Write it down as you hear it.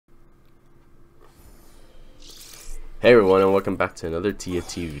Hey everyone, and welcome back to another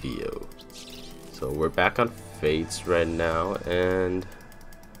TFT video. So we're back on FATES right now, and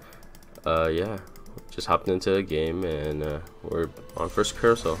yeah, just hopped into a game, and we're on first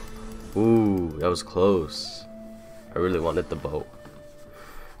carousel. Ooh, that was close. I really wanted the bow.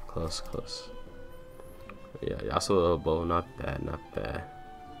 Close. Yeah, Yasuo bow, not bad.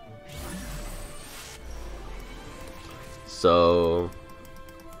 So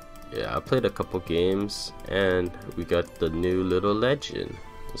yeah, I played a couple games and we got the new little legend.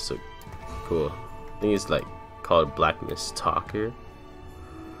 It's so cool. I think it's like called Blackness Talker.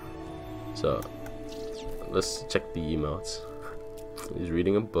 So let's check the emotes. He's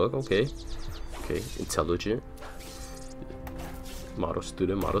reading a book. Okay, intelligent. Model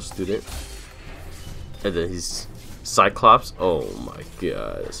student. And then he's Cyclops. Oh my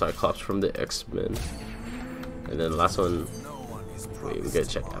god, Cyclops from the X-Men. And then the last one. Wait, we gotta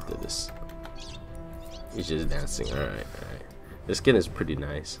check after this. He's just dancing. Alright. This skin is pretty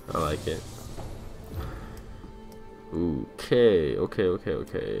nice. I like it. Okay.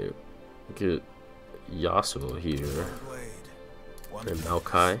 Get Yasuo here. And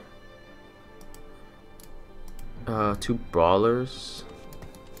Maokai. Two brawlers.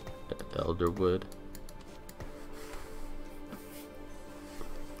 Elderwood.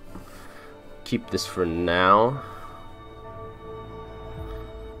 Keep this for now.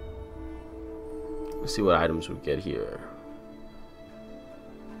 Let's see what items we get here.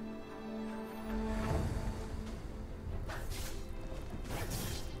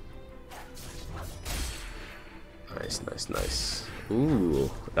 Nice.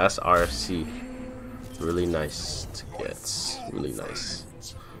 Ooh, that's RFC. Really nice to get. Really nice.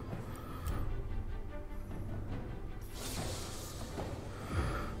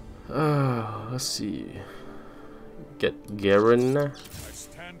 Let's see. Get Garen.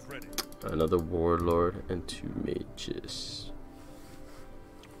 Another warlord and two mages.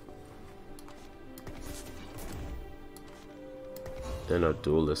 Then a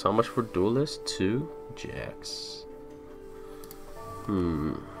duelist. How much for duelist? 2 jacks. I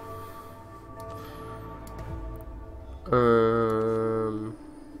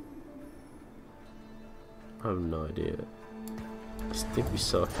have no idea. I think we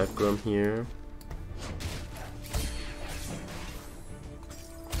saw Hecarim here.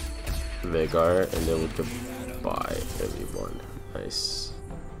 Veigar, and then we could buy everyone. Nice.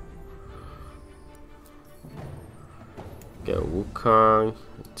 Get Wukong,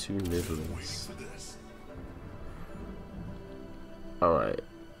 2 middlings. Alright.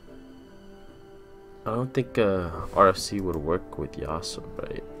 I don't think RFC would work with Yasuo,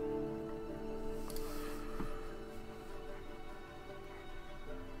 right?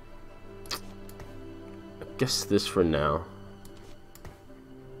 I guess this for now.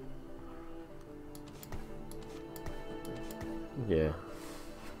 Yeah,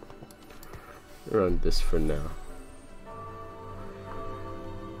 run this for now.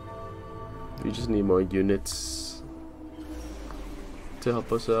 We just need more units to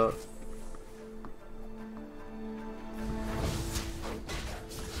help us out.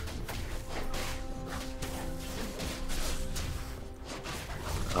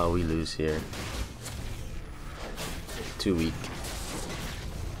 Oh, we lose here. Too weak.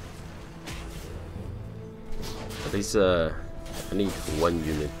 At least I need 1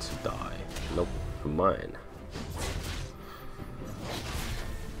 unit to die. Nope, for mine.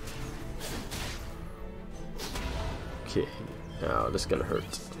 Okay, now this is gonna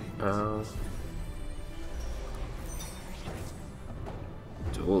hurt.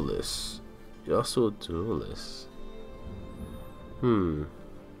 Duelist. You're also a duelist.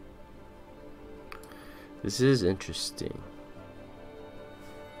 This is interesting.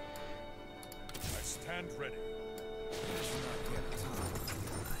 I stand ready.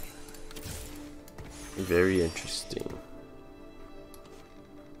 Very interesting.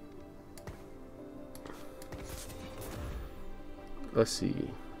 Let's see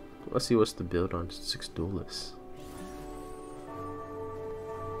what's the build on 6 duelists.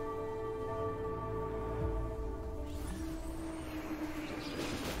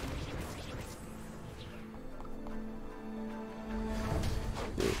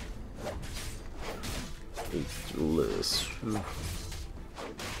 Eight duelists.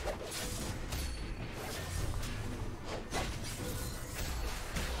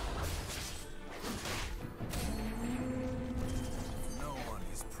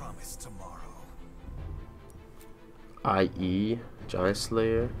 I.E. Giant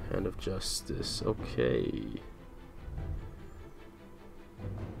Slayer, Hand of Justice. Okay.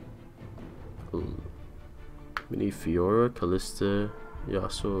 We need Fiora, Callista,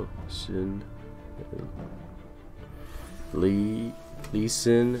 Yasuo, Sin.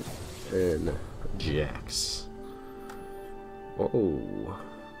 Leeson and Jax. Oh,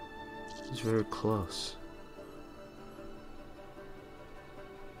 he's very close.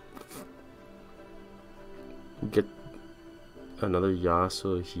 Get another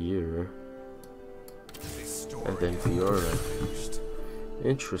Yasuo here, and then Fiora.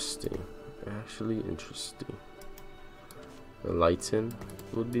 Interesting, actually interesting. Lighten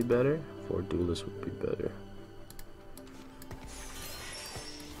would be better, for Duelist would be better.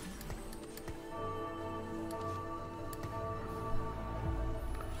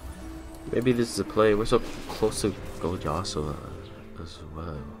 Maybe this is a play. We're so close to go Yasuo as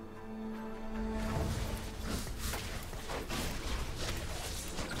well.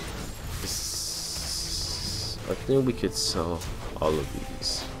 I think we could sell all of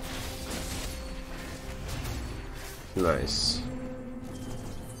these. Nice.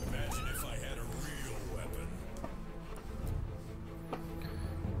 Imagine if I had a real weapon.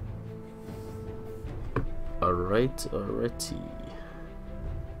 Alrighty.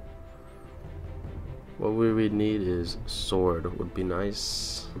 What we would need is sword. Would be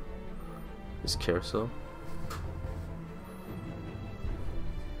nice. Is carousel.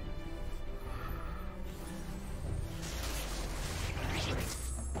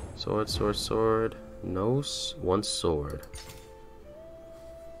 Sword. No, one sword.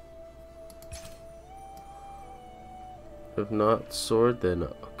 If not sword, then a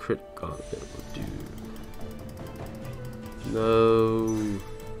crit gauntlet would do. No.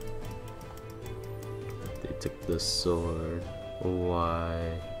 They took the sword.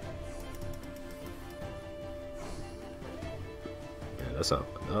 Why? Yeah,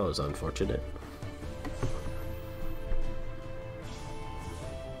 that was unfortunate.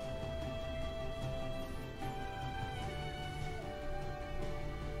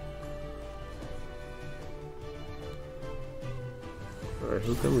 Alright,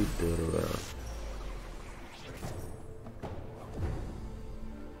 who can we build around?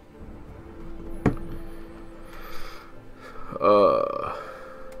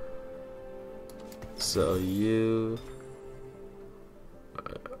 So you...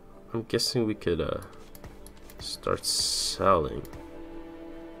 I'm guessing we could start selling.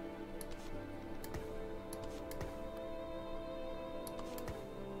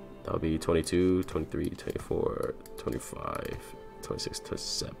 That'll be 22, 23, 24, 25, 26,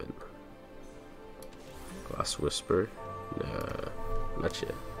 27. Glass Whisper? Nah, not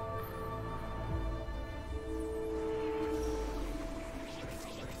yet.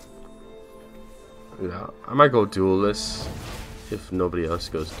 Yeah, I might go Duelist. If nobody else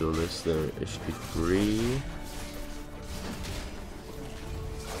goes Duelist, then it should be free.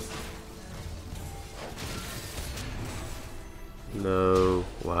 No,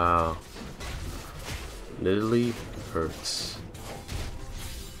 wow. Literally hurts.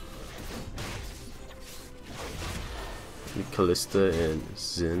 Callista and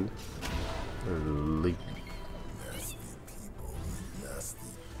Zin are leak.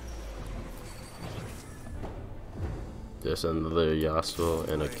 There's another Yasuo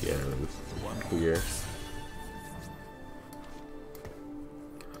and a Garen here.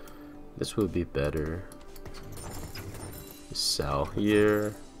 This would be better. Sal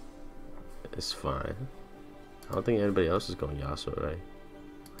here is fine. I don't think anybody else is going Yasuo, right?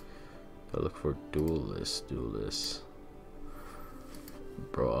 Gotta look for Duelist.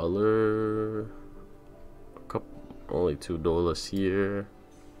 Brawler. Only 2 Duelists here.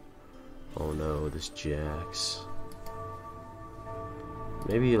 Oh no, this Jax.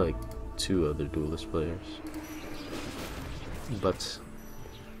 Maybe like 2 other Duelist players. But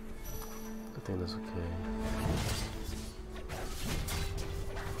I think that's okay.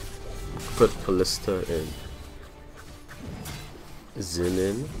 Put Callista and Zin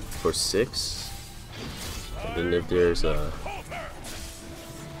in for 6. And then if there's a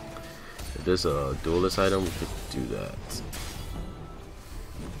Duelist item, we could do that.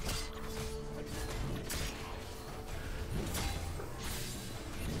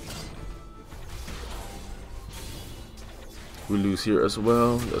 We lose here as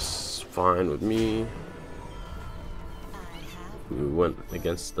well. That's fine with me. We went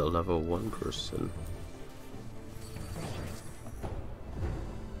against the level 1 person.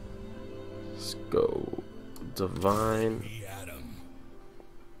 Let's go. Divine.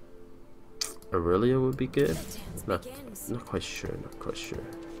 Aurelia would be good. Not quite sure.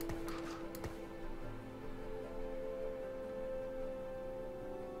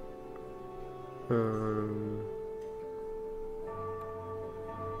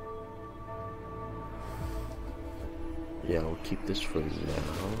 Yeah, we'll keep this for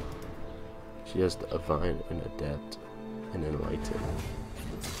now. She has the Divine and Adept. and enlighten.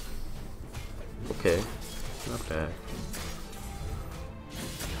 Okay, not bad.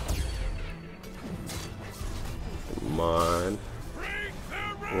 Come on.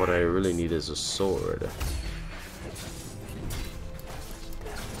 What I really need is a sword.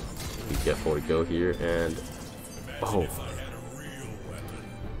 Be careful we go here and oh,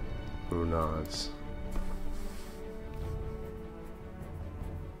 Runons.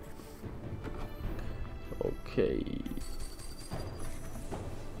 Okay.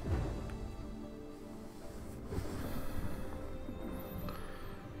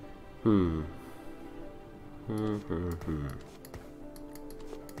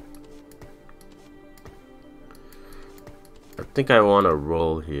 I think I want to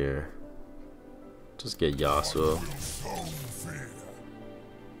roll here. Just get Yasuo.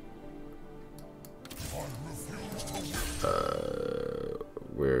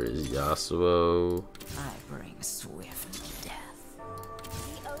 Where is Yasuo? I bring swift death.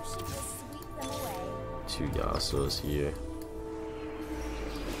 The ocean will sweep them away. 2 Yasuos here.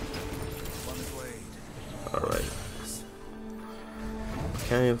 Alright.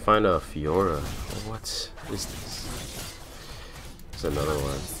 Can't even find a Fiora. What is this? It's another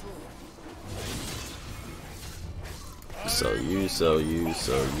one. So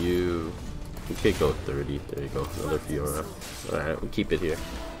you. We could go 30. There you go. Another Fiora. Alright, we keep it here.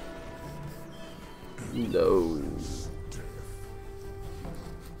 No.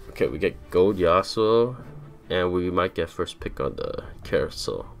 Okay, we get gold Yasuo, and we might get first pick on the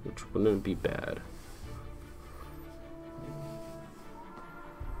carousel, which wouldn't be bad.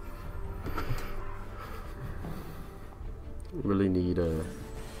 Really need a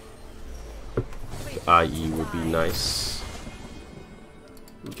IE would be nice.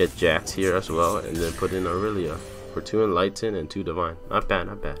 Get Jax here as well, and then put in Aurelia for 2 Enlighten and 2 Divine. Not bad,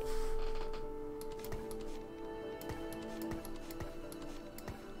 not bad.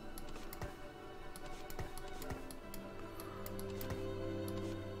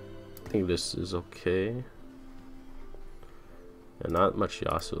 I think this is okay. And not much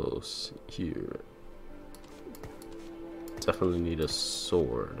Yasuo's here. Definitely need a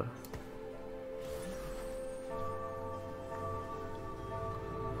sword.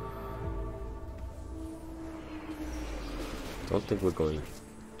 Don't think we're going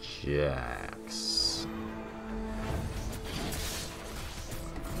Jax.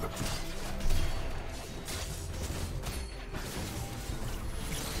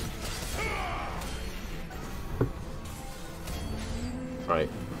 Alright,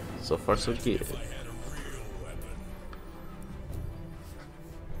 so far so good.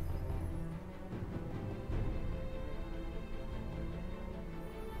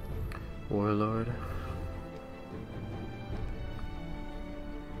 Warlord.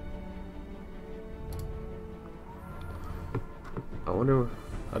 I wonder,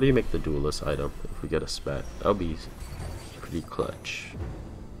 how do you make the duelist item if we get a spat? That'll be pretty clutch.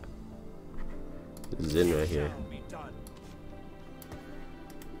 Zin right here.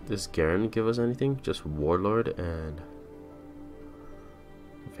 Does Garen give us anything? Just Warlord and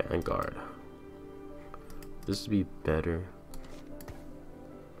Vanguard. This would be better.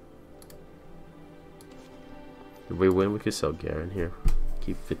 If we win, we could sell Garen here.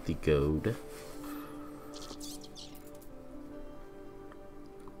 Keep 50 gold.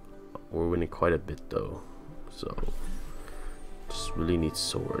 We're winning quite a bit though, so just really need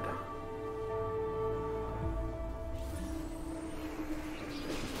sword.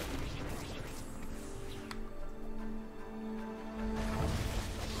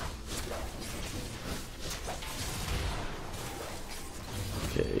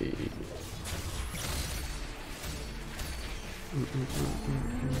 Okay.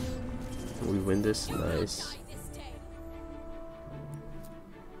 We win this, nice.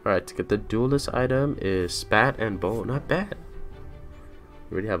 Alright, to get the duelist item is spat and bow. Not bad.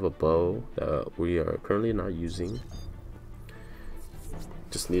 We already have a bow that we are currently not using.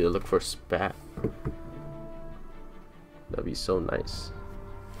 Just need to look for spat. That'd be so nice.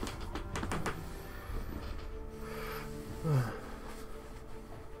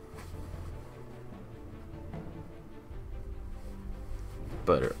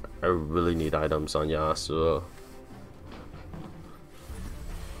 But I really need items on Yasuo.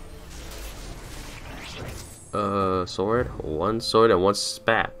 Sword, 1 sword and 1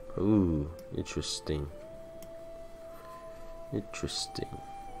 spat. Ooh, interesting. Interesting.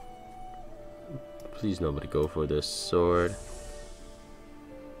 Please nobody go for this sword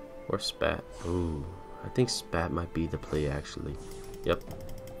or spat. Ooh, I think spat might be the play actually. Yep.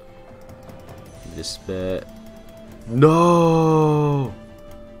 This spat. No!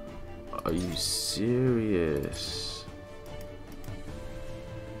 Are you serious?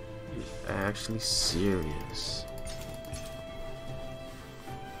 actually serious?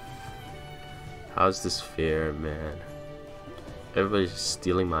 How's this fair, man? Everybody's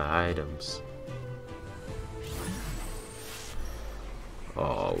stealing my items.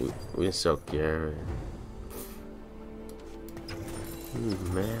 Oh, we can sell Garrett.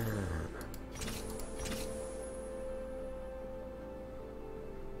 Man.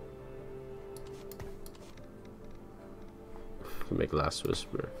 Make Last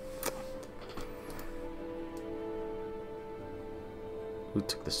Whisper. Who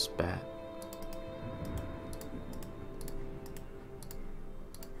took the spat?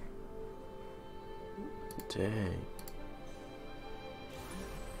 Dang.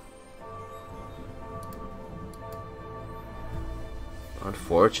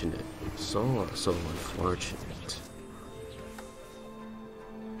 Unfortunate. So unfortunate.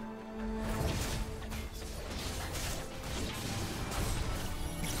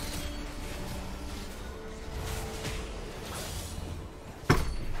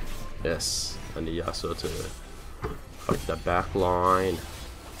 Yes, I need Yasuo to fight the back line.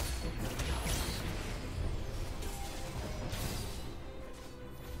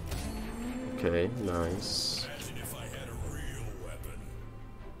 Okay, nice. Imagine if I had a real weapon.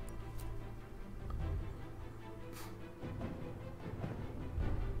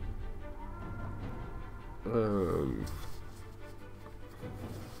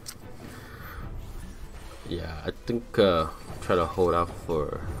 Yeah, I think try to hold out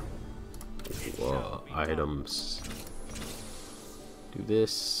for items. Do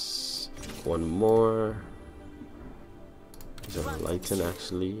this. One more. Is that a lighten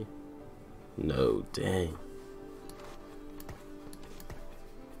actually? No, dang.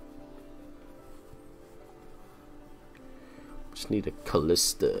 Just need a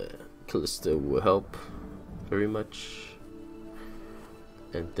Callista. Callista will help very much.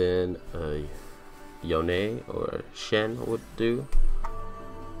 And then Yone or Shen would do.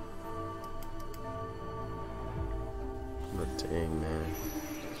 But dang, man.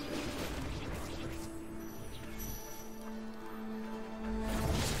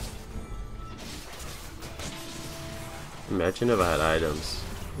 Imagine if I had items.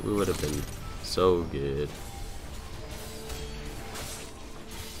 We would have been so good.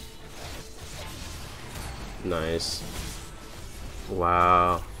 Nice.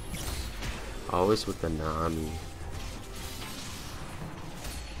 Wow. Always with the Nami.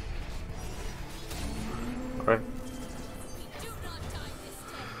 Alright.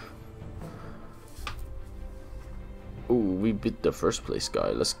 Ooh, we beat the first place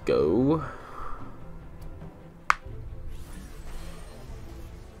guy. Let's go.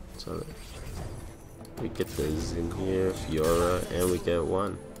 So we get the Zin here, Fiora, and we get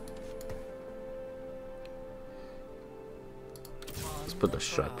one. Let's put the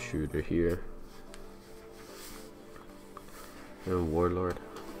sharpshooter here. And Warlord.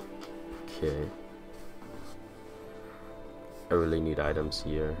 Okay. I really need items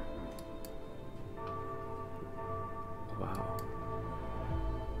here. Wow.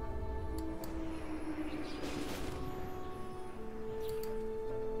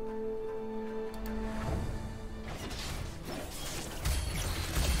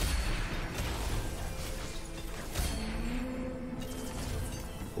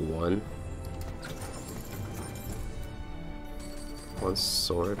 One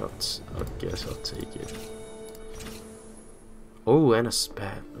sword, I guess I'll take it. Oh, and a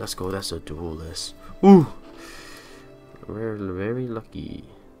spat. Let's go, that's a duelist. Ooh! We're very lucky.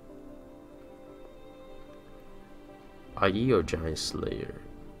 IE or Giant Slayer?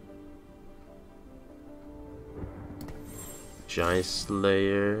 Giant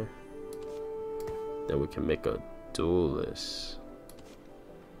Slayer. Then we can make a duelist.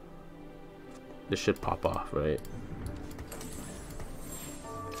 This should pop off, right?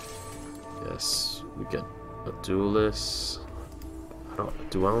 Yes, we get a duelist.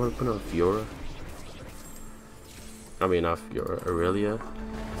 Do I want to put on Fiora? I mean, not Fiora, Aurelia.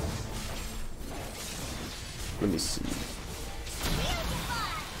 Let me see.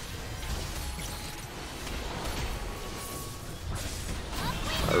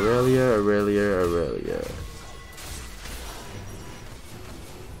 Aurelia.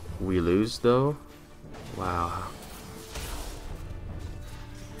 We lose though? Wow.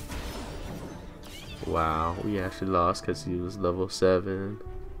 Wow, we actually lost because he was level 7.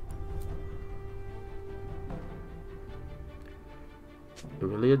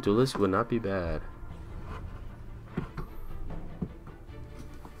 Really, a duelist would not be bad.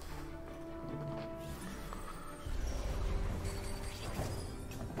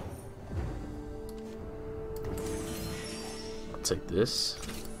 I'll take this.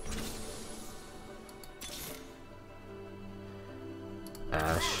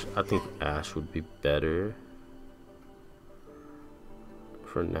 I think Ash would be better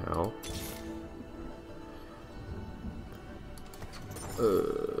for now.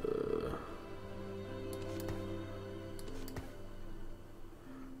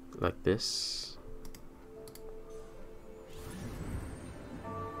 Like this.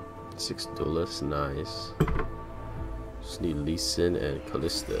 6 duelists, nice. Just need Lee Sin and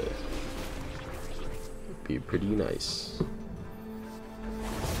Callista. Be pretty nice.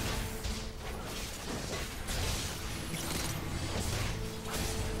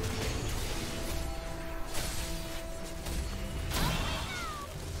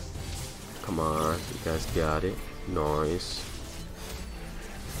 Come on, you guys got it. Nice.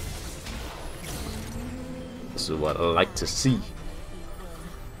 This is what I like to see.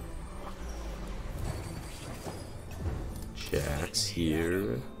 Jax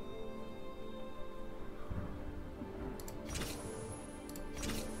here.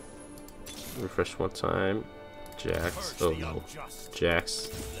 Refresh one time. Jax. Oh no. Jax.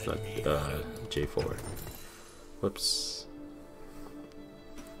 Not J4. Whoops.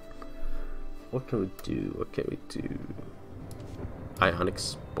 What can we do? What can we do? Ionic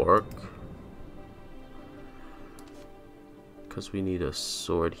Spark. Because we need a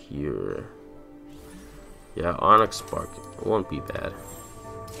sword here. Yeah, Ionic Spark. It won't be bad.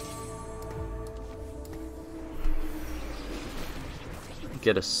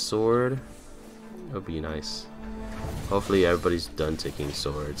 Get a sword. That would be nice. Hopefully everybody's done taking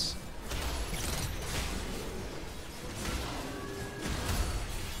swords.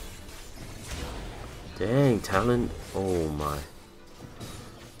 Dang, Talon. Oh my.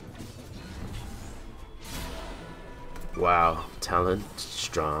 Wow, Talon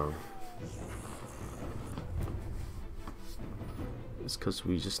strong. It's because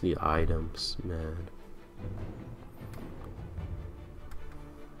we just need items, man.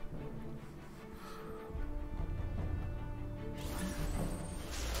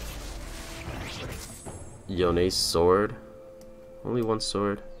 Yone's sword. Only one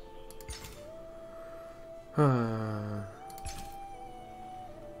sword.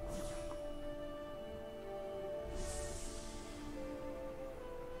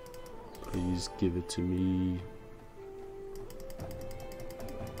 Please give it to me.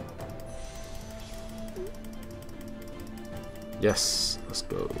 Yes, let's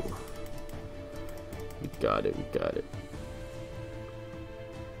go. We got it, we got it.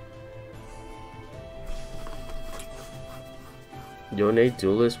 Yone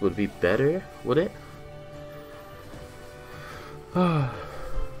Duelist would be better, would it?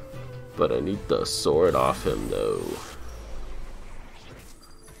 But I need the sword off him though.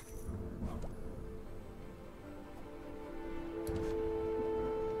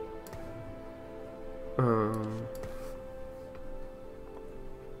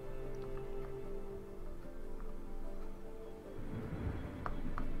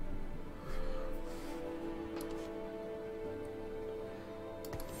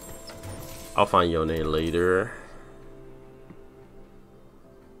 I'll find Yone later.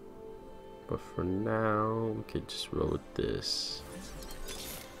 But for now, we could just roll with this.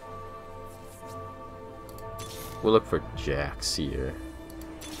 We'll look for Jax here.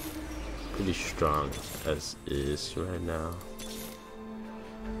 Pretty strong as is right now.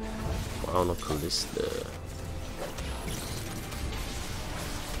 I don't know Callista.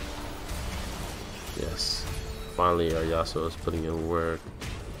 Yes. Finally our Yasuo is putting in work.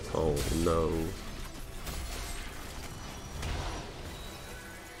 Oh no.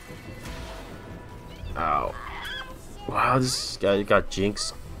 Ow. Wow, this guy got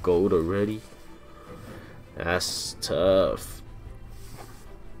Jinx gold already. That's tough.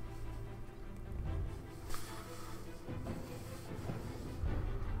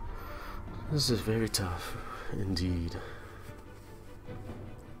 This is very tough indeed.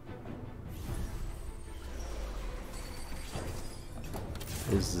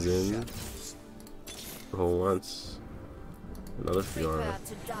 Is Zen who wants another Fiora?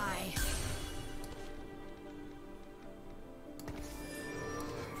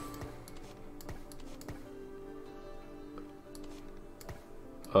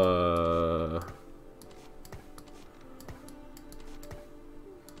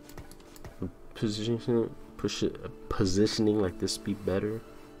 Positioning like this be better.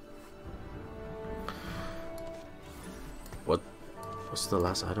 What's the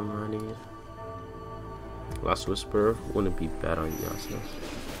last item I need? Last Whisper wouldn't be bad on Yasuo.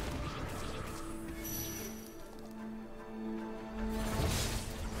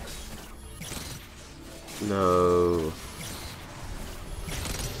 No.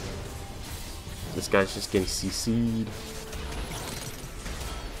 This guy's just getting CC'd.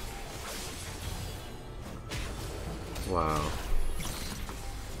 Wow.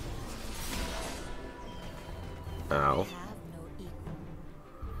 Ow. Have no equal.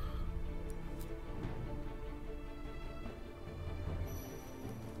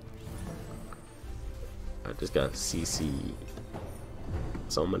 I just got CC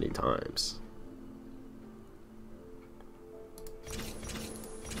so many times.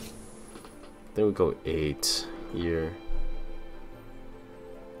 Then we go 8 here.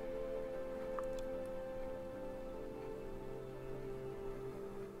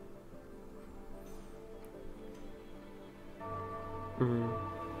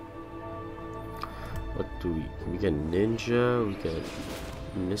 What do we get? Ninja, we get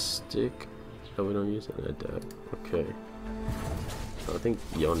Mystic. No, we don't use an Adept. Okay. I think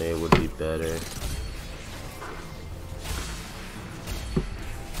Yone would be better.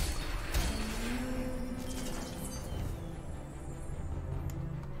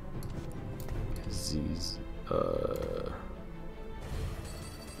 These,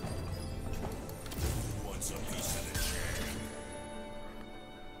 Want some piece of the jam?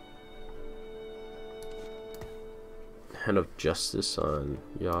 Hand of Justice on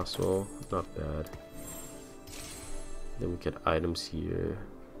Yasuo, not bad. Then we get items here.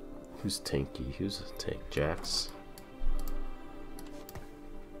 Who's tanky? Who's a tank? Jax.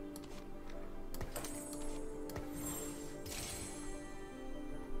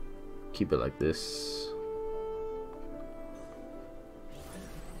 Keep it like this.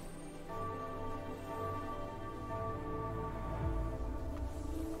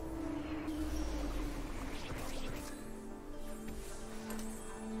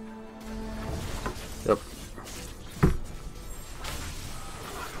 Yep.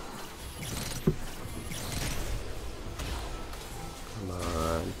 Come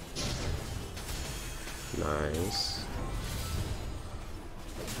on. Nice.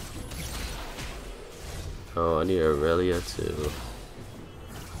 Oh, I need Aurelia to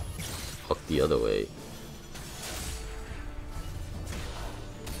walk the other way.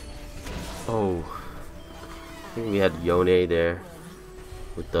 Oh, I think we had Yone there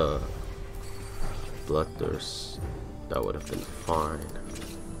with the Bloodthirst. That would have been fine.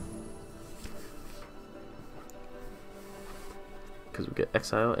 Because we get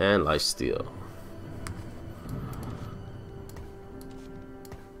Exile and Lifesteal.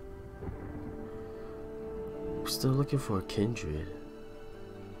 We're still looking for a Kindred.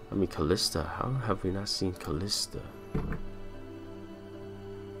 I mean, Callista. How have we not seen Callista?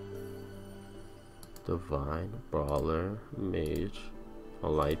 Divine, Brawler, Mage,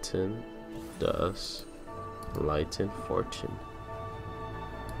 Enlighten, Dust, Enlighten, Fortune.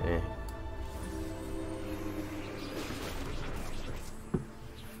 Eh.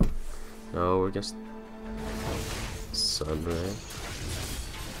 No, we're just Sunray.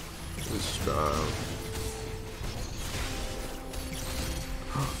 He's strong.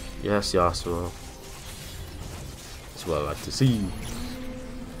 Yes, Yasuo. That's what I like to see.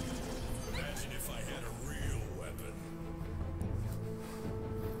 Imagine if I had a real weapon.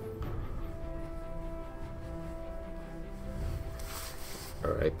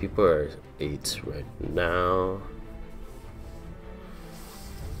 Alright, people are 8 right now.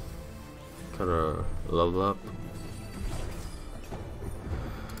 Kinda level up.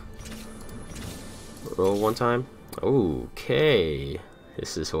 Roll one time. Okay.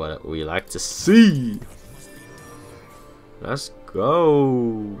 This is what we like to see. Let's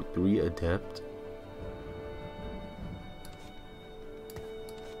go. 3 Adept.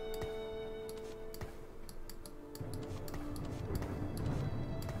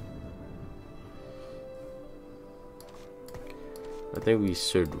 I think we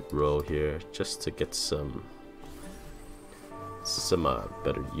should roll here just to get some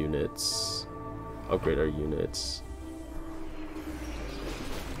better units. Upgrade our units.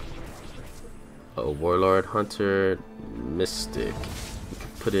 A Warlord, Hunter, Mystic. We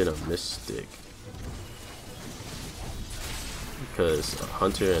could put in a Mystic because a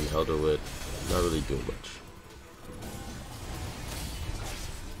Hunter and Elderwood not really doing much.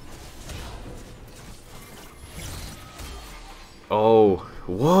 Oh,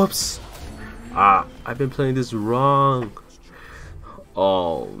 whoops! Ah, I've been playing this wrong.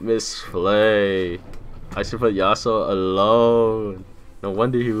 Oh, misplay. I should put Yasuo alone. No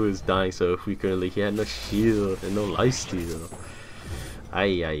wonder he was dying so frequently. He had no shield and no lifesteal.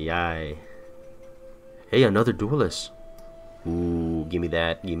 Ay, ay, ay. Hey, another duelist. Ooh, give me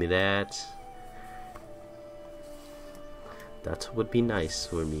that, give me that. That would be nice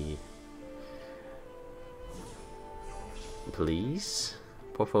for me. Please?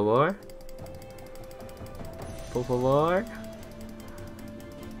 Por favor? Por favor?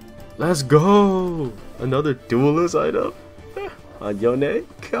 Let's go! Another duelist item? On Yone?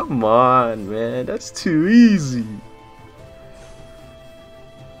 Come on, man. That's too easy.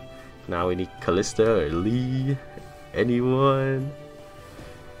 Now we need Callista or Lee. Anyone?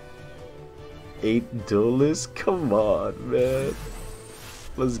 8 duelists? Come on, man.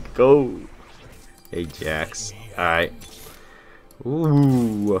 Let's go. Hey, Jax. Alright.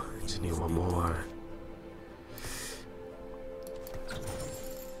 Ooh. Just need one more.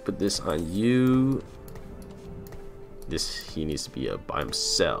 Put this on you. He needs to be by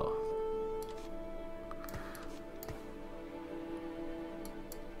himself.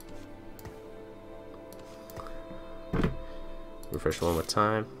 Refresh one more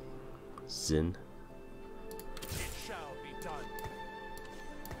time. Zin.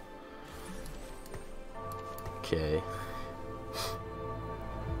 Okay.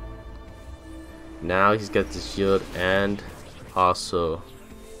 Now he's got the shield and also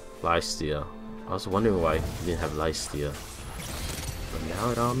lifesteal. I was wondering why he didn't have lifesteal, but now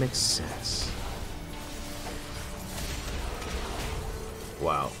it all makes sense.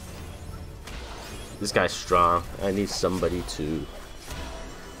 Wow, this guy's strong. I need somebody to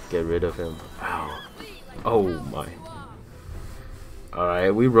get rid of him. Ow. Oh my.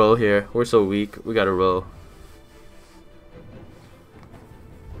 Alright, we roll here. We're so weak. We gotta roll.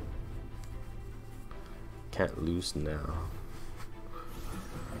 Can't lose now.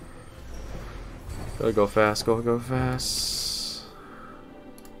 Gotta go fast, go fast.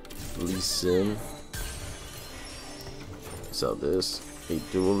 Lee Sin. Sell this. A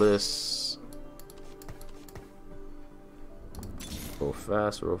duelist. Roll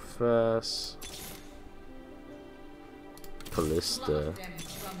fast, roll fast. Callista.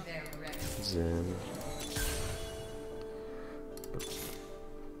 Zen.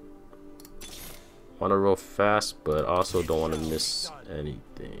 Want to roll fast, but also don't want to miss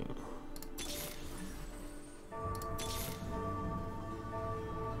anything.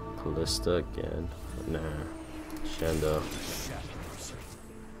 Callista again. Nah. Shando.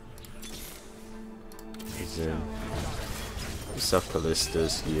 Zen. Self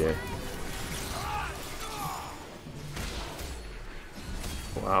Callistas here.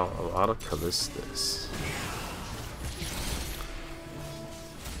 Wow, a lot of Callistas.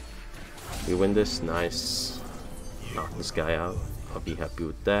 We win this, nice. Knock this guy out. I'll be happy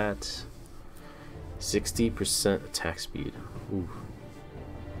with that. 60% attack speed. Ooh.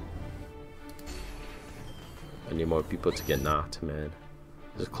 I need more people to get knocked, man.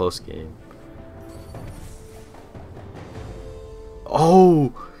 It's a close game.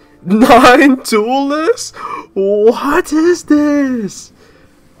 Oh! 9 duelists? What is this?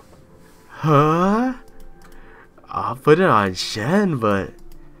 Huh? I'll put it on Shen, but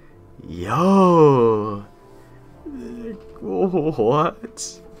yo,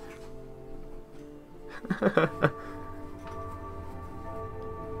 what?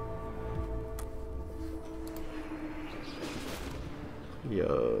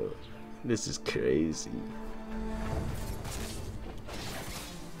 Yo, this is crazy.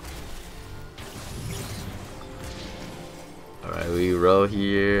 Alright, we roll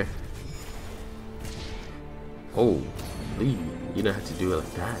here. Oh, Lee, you don't have to do it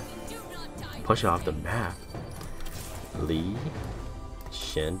like that. Push it off the map. Lee,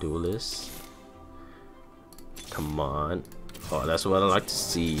 Shen duelist. Come on. Oh, that's what I like to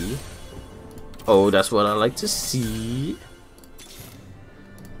see. Oh, that's what I like to see.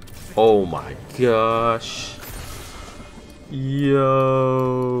 Oh my gosh.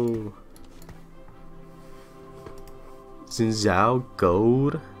 Yo. Xin Zhao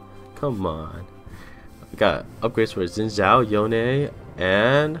gold. Come on. I got upgrades for Xin Zhao, Yone,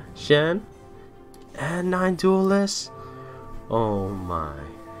 and Shen. And 9 duelists. Oh my.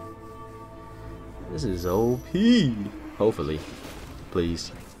 This is OP. Hopefully.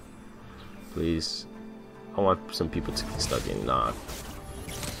 Please. Please. I want some people to start getting knocked.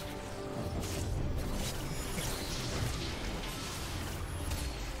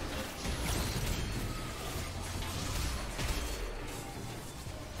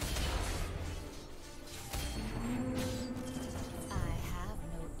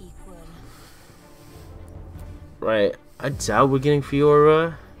 Right, I doubt we're getting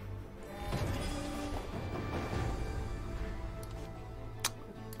Fiora.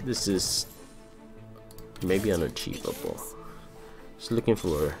 This is maybe unachievable. Just looking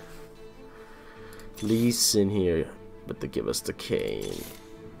for Lee Sin here, but they give us the Kane.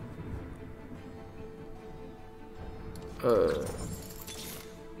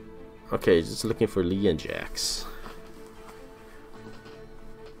 Okay, just looking for Lee and Jax.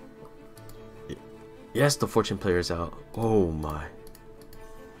 Yes, the fortune player's out. Oh my.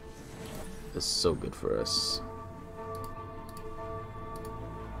 This is so good for us.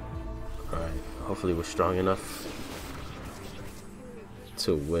 Alright, hopefully we're strong enough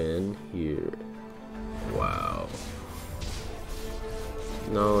to win here. Wow.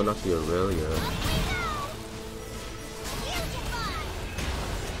 No, not the Aurelia.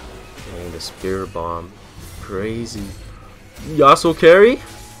 And the Spirit Bomb. Crazy. Yasuo carry?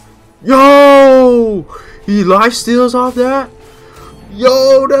 Yo! He life steals off that?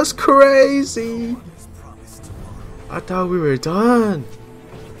 Yo, that's crazy! I thought we were done.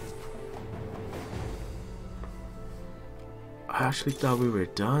 I actually thought we were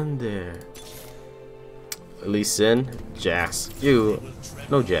done there. Lee Sin, Jax. You.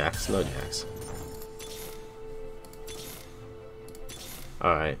 No Jax, no Jax.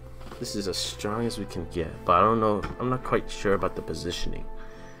 Alright. This is as strong as we can get. But I don't know. I'm not quite sure about the positioning.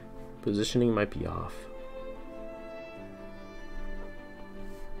 Positioning might be off.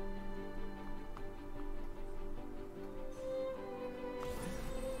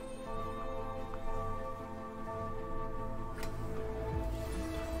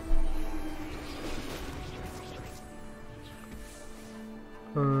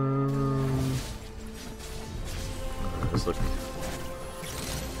 Let's look.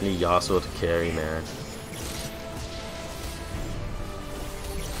 I need Yasuo to carry, man.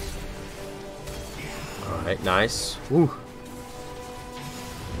 Alright, nice. Woo.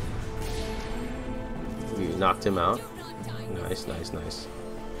 We knocked him out. Nice, nice, nice.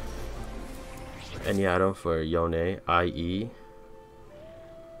 Any item for Yone, IE.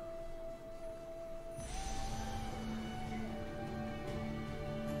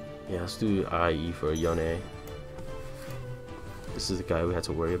 Yeah, let's do IE for Yone. This is the guy we had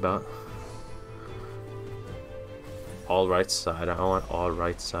to worry about. All right side. I want all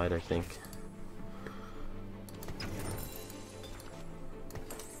right side, I think.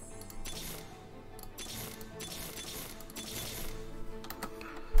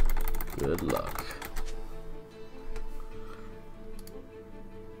 Good luck.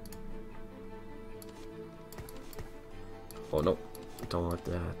 Oh no, don't want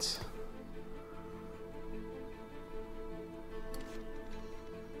that.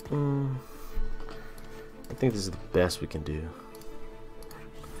 I think this is the best we can do,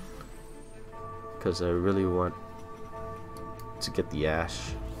 because I really want to get the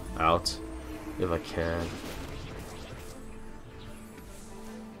Ashe out if I can.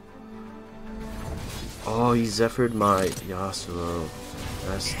 Oh, he Zephyr'd my Yasuo.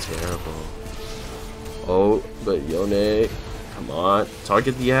 That's terrible. Oh, but Yone, come on,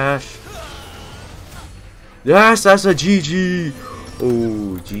 target the Ashe. Yes, that's a GG.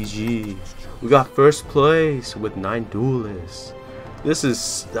 Oh, GG. We got first place with 9 duelists. This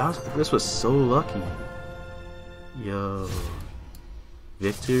was so lucky. Yo.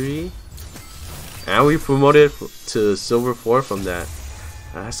 Victory. And we promoted to Silver 4 from that.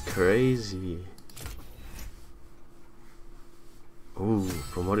 That's crazy. Ooh,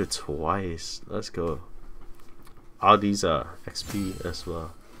 promoted twice. Let's go. All these XP as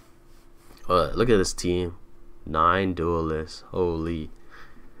well. Look at this team. 9 duelists. Holy.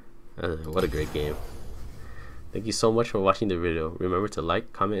 What a great game. Thank you so much for watching the video. Remember to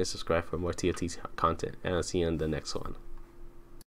like, comment, and subscribe for more TFT content. And I'll see you in the next one.